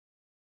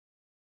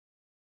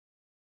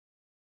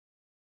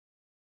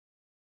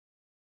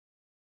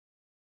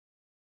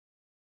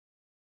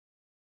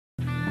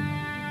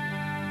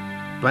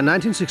By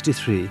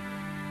 1963,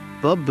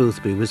 Bob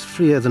Boothby was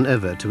freer than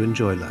ever to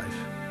enjoy life.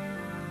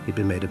 He'd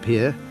been made a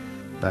peer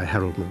by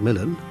Harold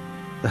Macmillan,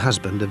 the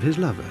husband of his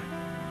lover.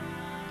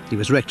 He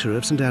was rector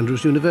of St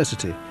Andrews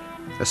University,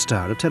 a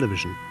star of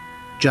television,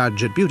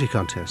 judge at beauty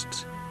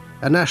contests,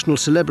 a national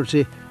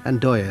celebrity and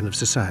doyen of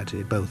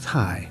society, both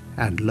high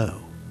and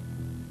low.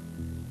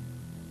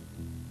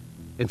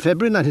 In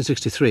February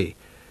 1963,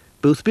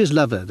 Boothby's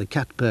lover, the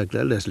cat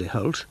burglar Leslie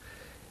Holt,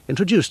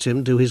 introduced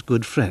him to his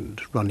good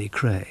friend, Ronnie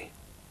Kray.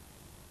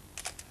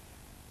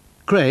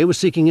 Kray was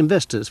seeking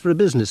investors for a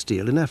business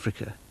deal in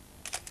Africa.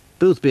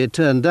 Boothby had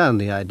turned down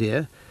the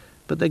idea,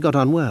 but they got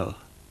on well.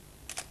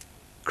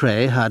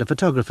 Kray hired a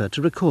photographer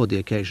to record the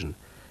occasion,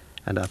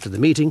 and after the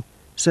meeting,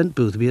 sent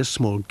Boothby a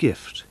small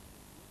gift.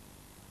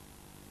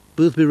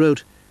 Boothby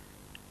wrote,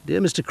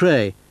 "Dear Mr.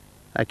 Kray,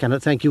 I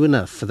cannot thank you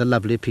enough for the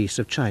lovely piece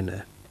of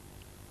china."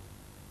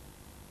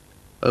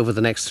 Over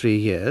the next 3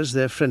 years,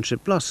 their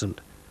friendship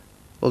blossomed,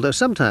 although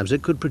sometimes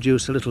it could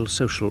produce a little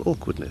social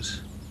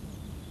awkwardness.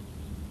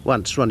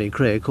 Once Ronnie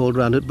Kray called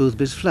round at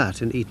Boothby's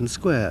flat in Eaton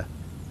Square.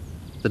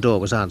 The door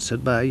was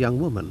answered by a young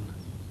woman.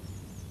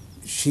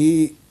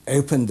 She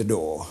opened the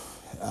door,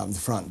 the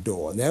front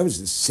door, and there was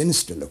this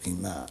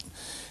sinister-looking man,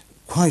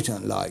 quite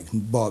unlike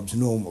Bob's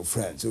normal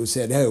friends, who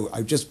said, "Oh,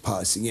 I'm just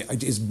passing in,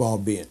 is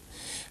Bob in?"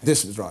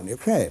 This was Ronnie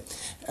Kray.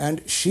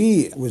 And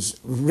she was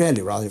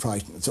really rather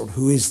frightened and thought,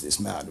 who is this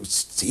man, who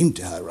seemed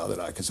to her rather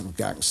like a sort of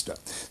gangster,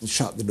 and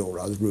shut the door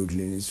rather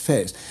rudely in his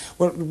face.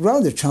 Well,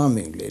 rather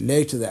charmingly,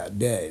 later that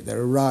day, there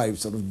arrived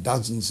sort of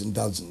dozens and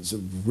dozens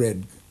of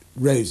red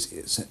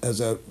roses as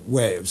a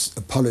way of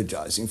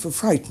apologizing for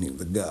frightening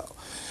the girl.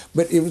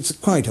 But it was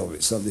quite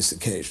obvious on this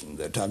occasion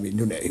that, I mean,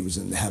 you know, he was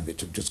in the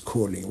habit of just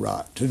calling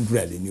right and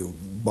really knew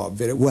Bob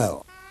very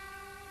well.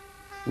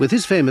 With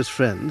his famous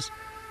friends,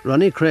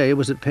 Ronnie Kray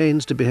was at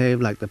pains to behave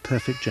like the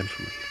perfect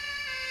gentleman.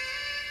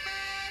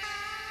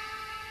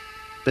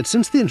 But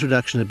since the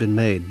introduction had been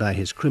made by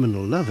his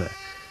criminal lover,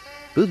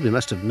 Boothby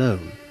must have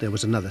known there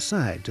was another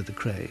side to the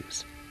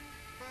Krays.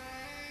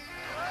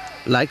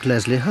 Like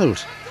Leslie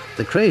Holt,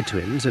 the Kray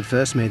twins had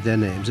first made their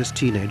names as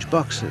teenage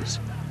boxers.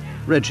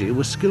 Reggie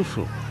was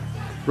skillful.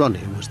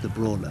 Ronnie was the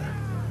brawler.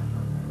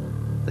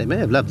 They may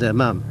have loved their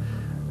mum,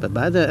 but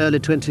by their early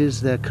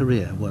 20s, their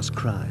career was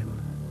crime.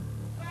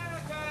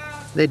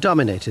 They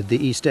dominated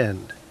the East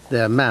End,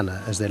 their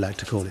manor, as they like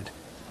to call it,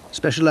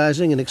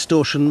 specializing in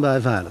extortion by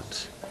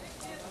violence.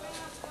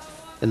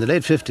 In the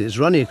late 50s,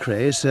 Ronnie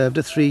Kray served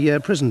a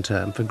 3-year prison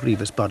term for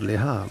grievous bodily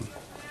harm.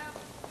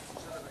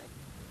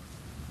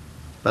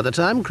 By the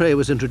time Kray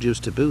was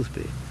introduced to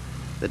Boothby,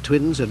 the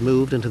twins had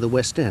moved into the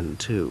West End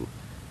too,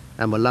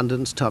 and were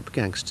London's top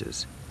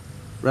gangsters,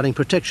 running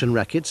protection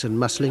rackets and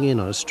muscling in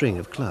on a string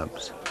of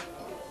clubs.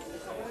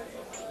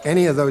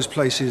 Any of those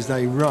places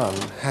they run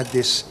had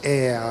this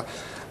air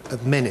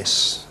of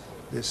menace,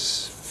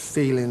 this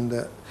feeling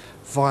that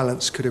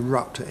violence could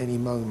erupt at any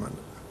moment,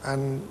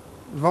 and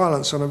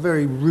violence on a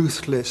very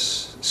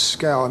ruthless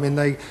scale. I mean,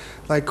 they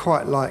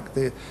quite like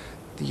the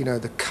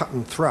cut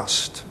and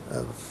thrust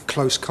of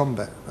close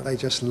combat. They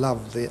just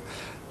loved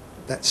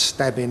that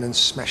stabbing and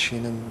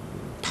smashing and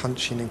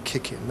punching and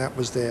kicking. That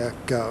was their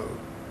go.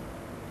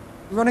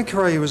 Ronnie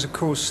Kray was, of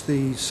course,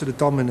 the sort of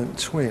dominant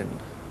twin.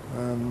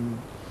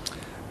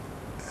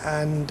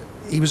 And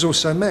he was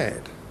also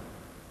mad.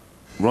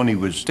 Ronnie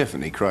was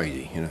definitely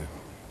crazy, you know.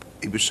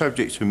 He was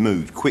subject to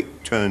mood,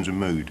 quick turns of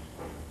mood.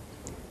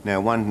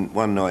 Now,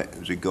 one night, there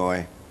was a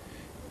guy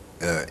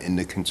in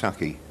the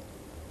Kentucky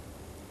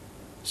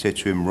said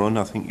to him, "Ron,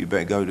 I think you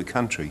better go to the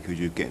country because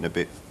you're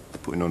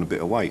putting on a bit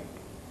of weight."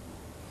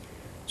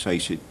 So he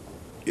said,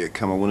 "Yeah,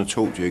 come, I want to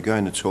talk to you, go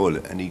in the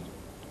toilet." And he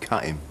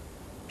cut him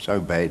so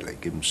badly,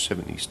 give him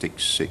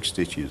 76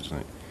 stitches, I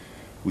think.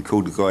 We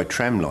called the guy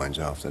Tramlines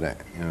after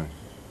that, you know.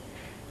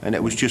 And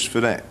it was just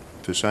for that,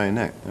 for saying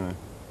that, you know.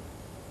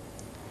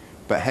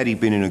 But had he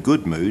been in a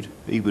good mood,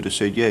 he would have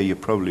said, "Yeah, you're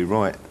probably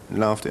right," and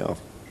laughed it off.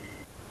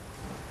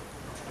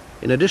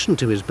 In addition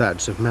to his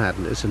bouts of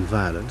madness and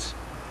violence,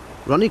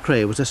 Ronnie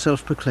Kray was a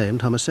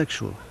self-proclaimed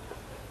homosexual,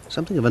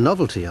 something of a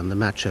novelty on the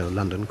macho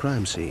London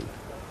crime scene.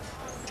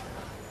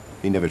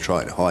 He never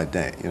tried to hide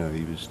that, you know,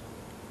 he was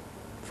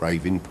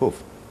raving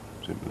puff,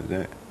 simple as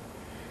that.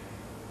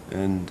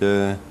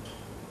 And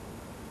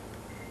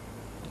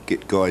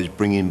get guys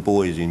bringing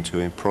boys into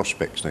him,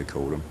 prospects they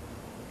call them,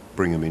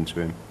 bring them into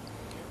him,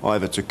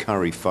 either to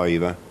curry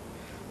favour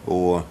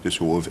or to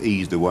sort of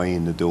ease the way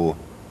in the door.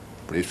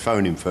 But he'd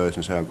phone him first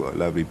and say, "I've got a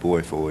lovely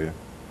boy for you."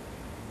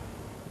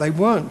 They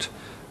weren't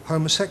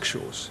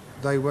homosexuals.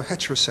 They were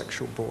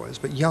heterosexual boys,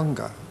 but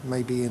younger,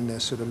 maybe in their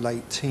sort of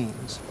late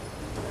teens.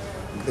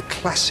 The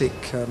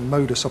classic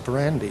modus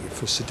operandi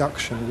for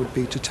seduction would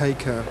be to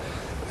take a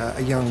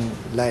young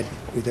lad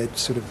who they'd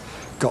sort of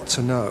got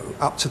to know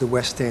up to the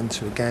West End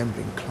to a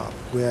gambling club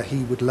where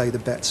he would lay the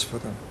bets for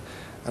them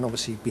and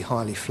obviously be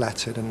highly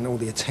flattered and all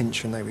the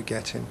attention they were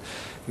getting.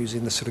 He was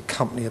in the sort of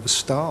company of a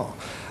star.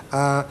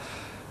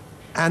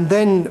 And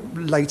then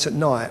late at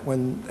night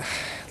when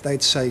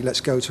they'd say,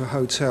 let's go to a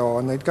hotel,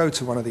 and they'd go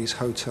to one of these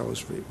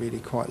hotels really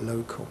quite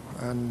local,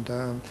 and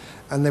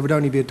there would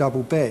only be a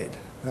double bed.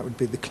 That would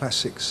be the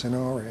classic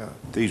scenario.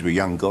 These were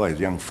young guys,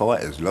 young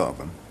fighters, a lot of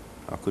them.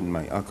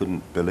 I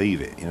couldn't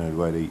believe it, you know, the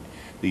way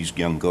these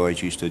young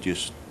guys used to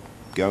just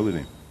go with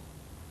him.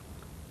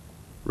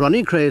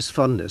 Ronnie Kray's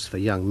fondness for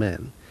young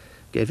men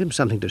gave him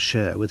something to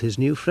share with his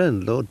new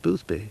friend, Lord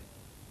Boothby.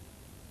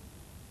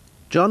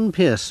 John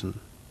Pearson,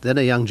 then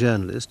a young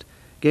journalist,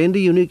 gained a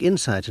unique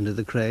insight into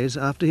the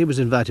Krays after he was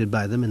invited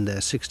by them in their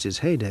 60s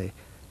heyday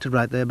to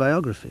write their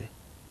biography.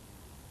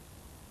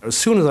 As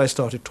soon as I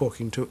started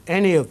talking to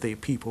any of the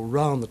people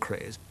round the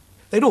Krays,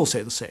 they'd all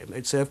say the same.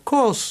 They'd say, of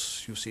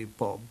course, you see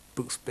Bob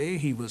Boothby,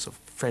 he was a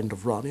friend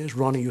of Ronnie's.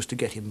 Ronnie used to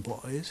get him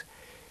boys.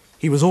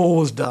 He was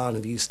always down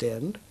at the East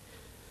End.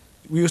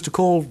 We used to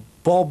call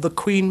Bob the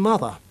Queen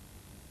Mother.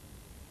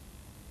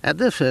 At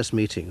their first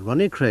meeting,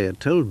 Ronnie Kray had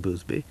told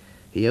Boothby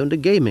he owned a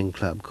gaming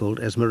club called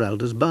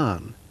Esmeralda's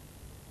Barn.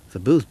 For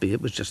Boothby,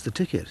 it was just the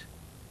ticket.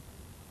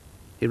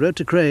 He wrote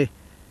to Kray,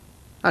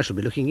 "I shall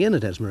be looking in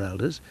at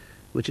Esmeralda's,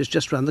 which is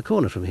just round the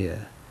corner from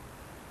here."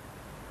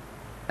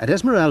 At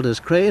Esmeralda's,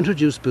 Kray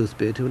introduced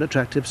Boothby to an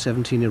attractive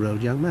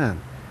 17-year-old young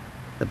man,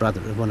 the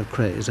brother of one of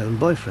Kray's own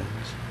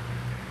boyfriends.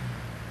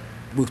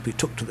 Boothby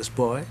took to this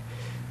boy,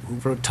 who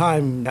for a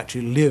time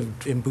actually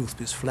lived in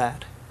Boothby's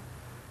flat,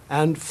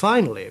 and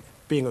finally,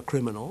 being a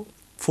criminal,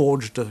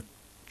 forged a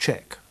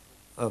cheque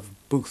of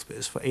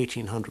Boothby's for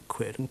 1,800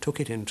 quid and took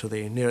it into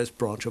the nearest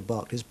branch of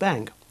Barclays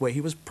Bank, where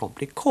he was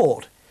promptly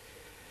caught.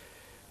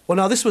 Well,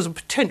 now, this was a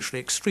potentially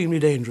extremely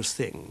dangerous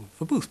thing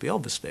for Boothby,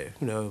 obviously.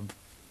 You know,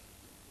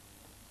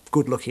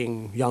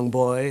 good-looking young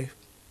boy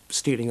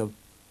stealing a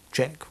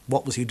cheque.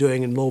 What was he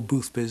doing in Lord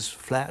Boothby's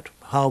flat?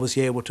 How was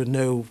he able to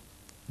know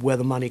where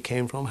the money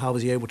came from? How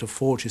was he able to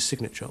forge his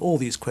signature? All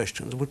these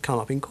questions would come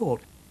up in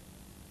court.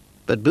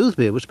 But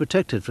Boothby was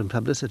protected from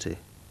publicity.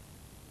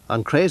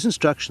 On Kray's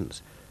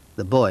instructions,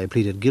 the boy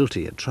pleaded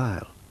guilty at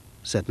trial,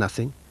 said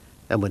nothing,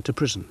 and went to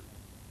prison.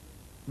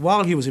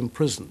 While he was in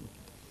prison,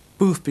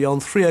 Boothby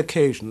on 3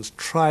 occasions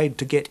tried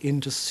to get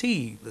in to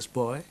see this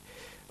boy.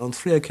 On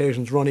 3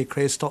 occasions, Ronnie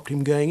Kray stopped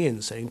him going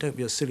in, saying, "Don't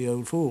be a silly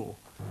old fool."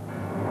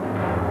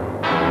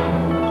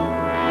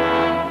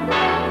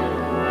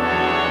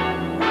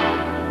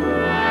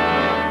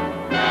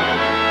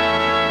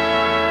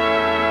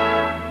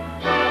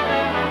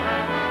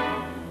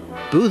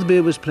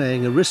 Boothby was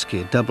playing a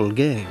risky double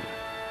game.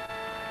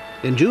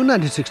 In June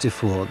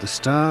 1964, the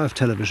star of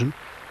television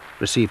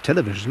received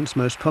television's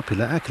most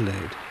popular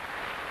accolade.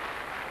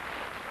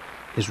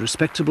 His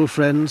respectable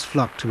friends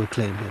flocked to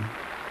acclaim him.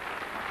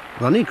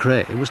 Ronnie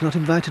Kray was not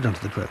invited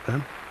onto the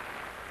programme,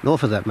 nor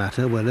for that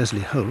matter were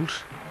Leslie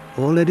Holt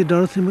or Lady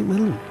Dorothy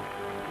Macmillan.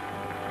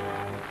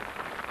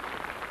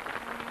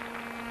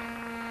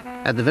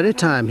 At the very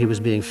time he was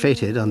being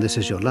feted on This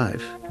Is Your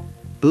Life,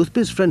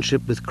 Boothby's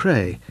friendship with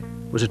Kray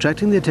was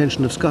attracting the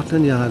attention of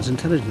Scotland Yard's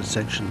intelligence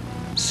section,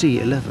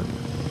 C11.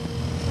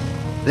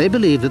 They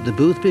believed that the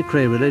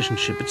Boothby-Kray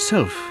relationship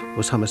itself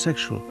was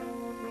homosexual,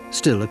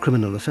 still a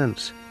criminal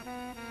offence,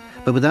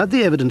 but without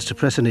the evidence to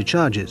press any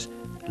charges,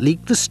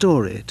 leaked the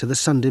story to the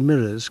Sunday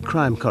Mirror's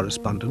crime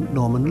correspondent,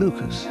 Norman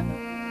Lucas.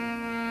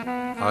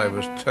 I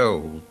was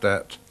told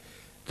that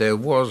there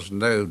was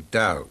no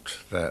doubt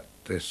that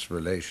this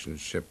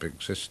relationship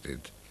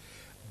existed,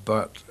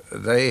 but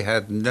they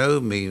had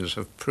no means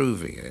of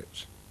proving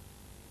it.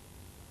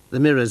 The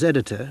Mirror's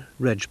editor,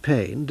 Reg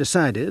Payne,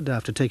 decided,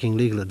 after taking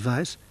legal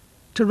advice,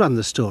 to run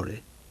the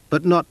story,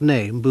 but not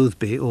name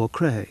Boothby or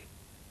Kray.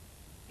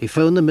 He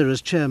phoned the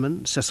Mirror's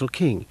chairman, Cecil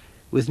King,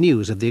 with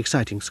news of the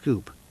exciting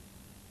scoop.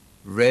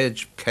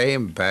 Reg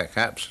came back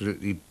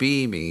absolutely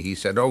beaming. He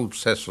said, "Old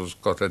Cecil's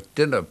got a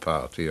dinner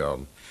party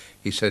on."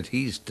 He said,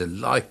 "He's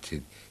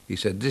delighted." He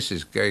said, "This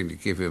is going to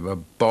give him a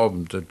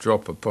bomb to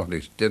drop upon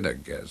his dinner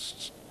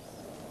guests."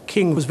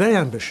 King was very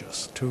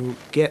ambitious to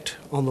get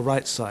on the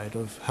right side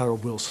of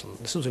Harold Wilson.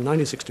 This was in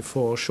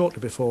 1964, shortly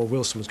before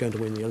Wilson was going to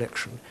win the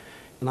election.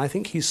 And I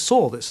think he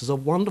saw this as a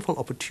wonderful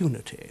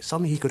opportunity,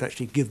 something he could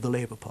actually give the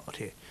Labour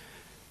Party.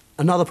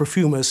 Another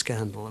Profumo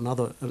scandal,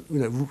 another,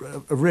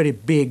 a really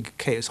big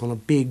case on a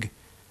big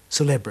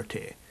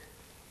celebrity,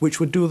 which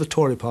would do the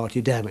Tory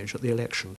party damage at the election.